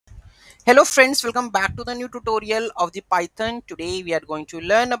Hello friends, welcome back to the new tutorial of the Python. Today we are going to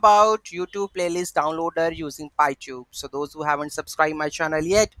learn about YouTube playlist downloader using PyTube. So those who haven't subscribed my channel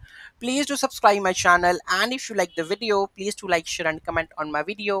yet, please do subscribe my channel, and if you like the video, please do like, share and comment on my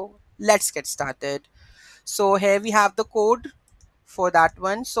video. Let's get started. So here we have the code for that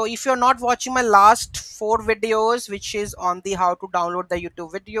one. So if you're not watching my last 4 videos, which is on the how to download the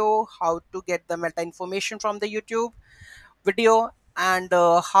YouTube video, how to get the meta information from the YouTube video, and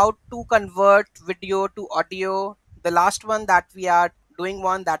how to convert video to audio. The last one that we are doing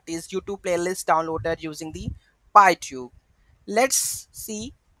one, that is YouTube playlist downloader using the PyTube. Let's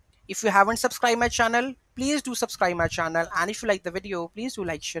see. If you haven't subscribed my channel, please do subscribe my channel, and if you like the video, please do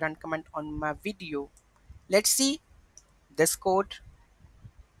like, share and comment on my video. Let's see this code.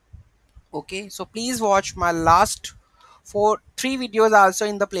 Okay, so please watch my last 3 videos also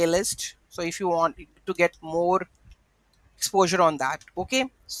in the playlist, so if you want to get more exposure on that. Okay,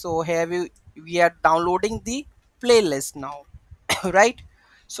 so here we are downloading the playlist now. Right,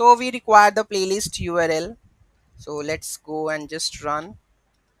 so we require the playlist URL. So let's go and just run.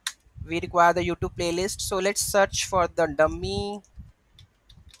 We require the YouTube playlist, so let's search for the dummy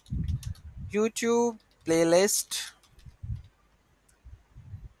YouTube playlist.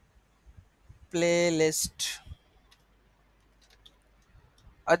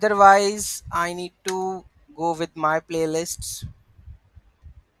 Otherwise I need to go with my playlists.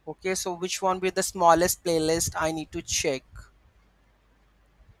 Okay, so which one be the smallest playlist I need to check.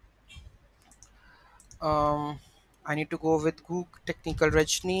 um I need to go with Google Technical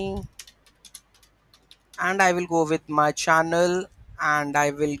Rajni, and I will go with my channel, and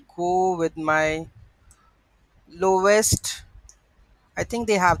I will go with my lowest. I think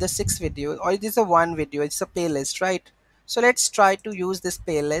they have the 6 videos, or it is a one video, it's a playlist, right? So let's try to use this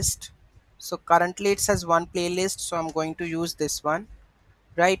playlist. So currently it says one playlist, so I'm going to use this one,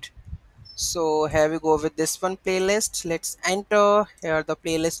 right? So here we go with this one playlist. Let's enter here the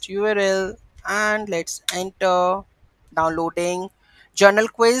playlist URL, and let's enter downloading journal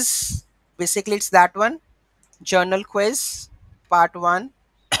quiz. Basically it's that one, journal quiz part 1.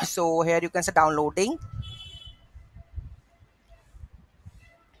 So here you can say downloading.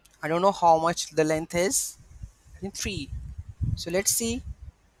 I don't know how much the length is. I think 3. So let's see.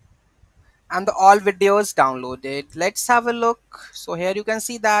 And the all videos downloaded. Let's have a look. So here you can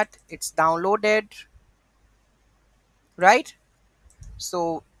see that it's downloaded, right?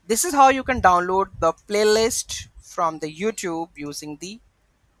 So this is how you can download the playlist from the YouTube using the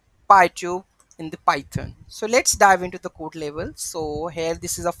PyTube in the Python. So let's dive into the code level. So here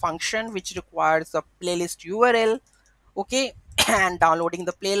this is a function which requires a playlist URL. Okay, and downloading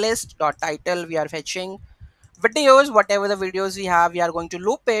the playlist dot title, we are fetching videos. Whatever the videos we have, we are going to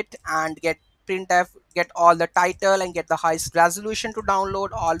loop it and get printf, get all the title and get the highest resolution to download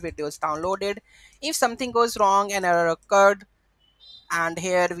all videos downloaded. If something goes wrong, an error occurred, and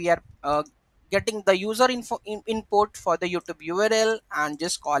here we are getting the user input for the YouTube URL and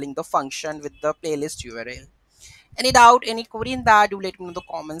just calling the function with the playlist URL. Any doubt, any query in that, do let me know in the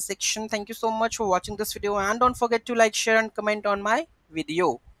comment section. Thank you so much for watching this video, and don't forget to like, share and comment on my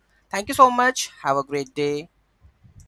video. Thank you so much. Have a great day.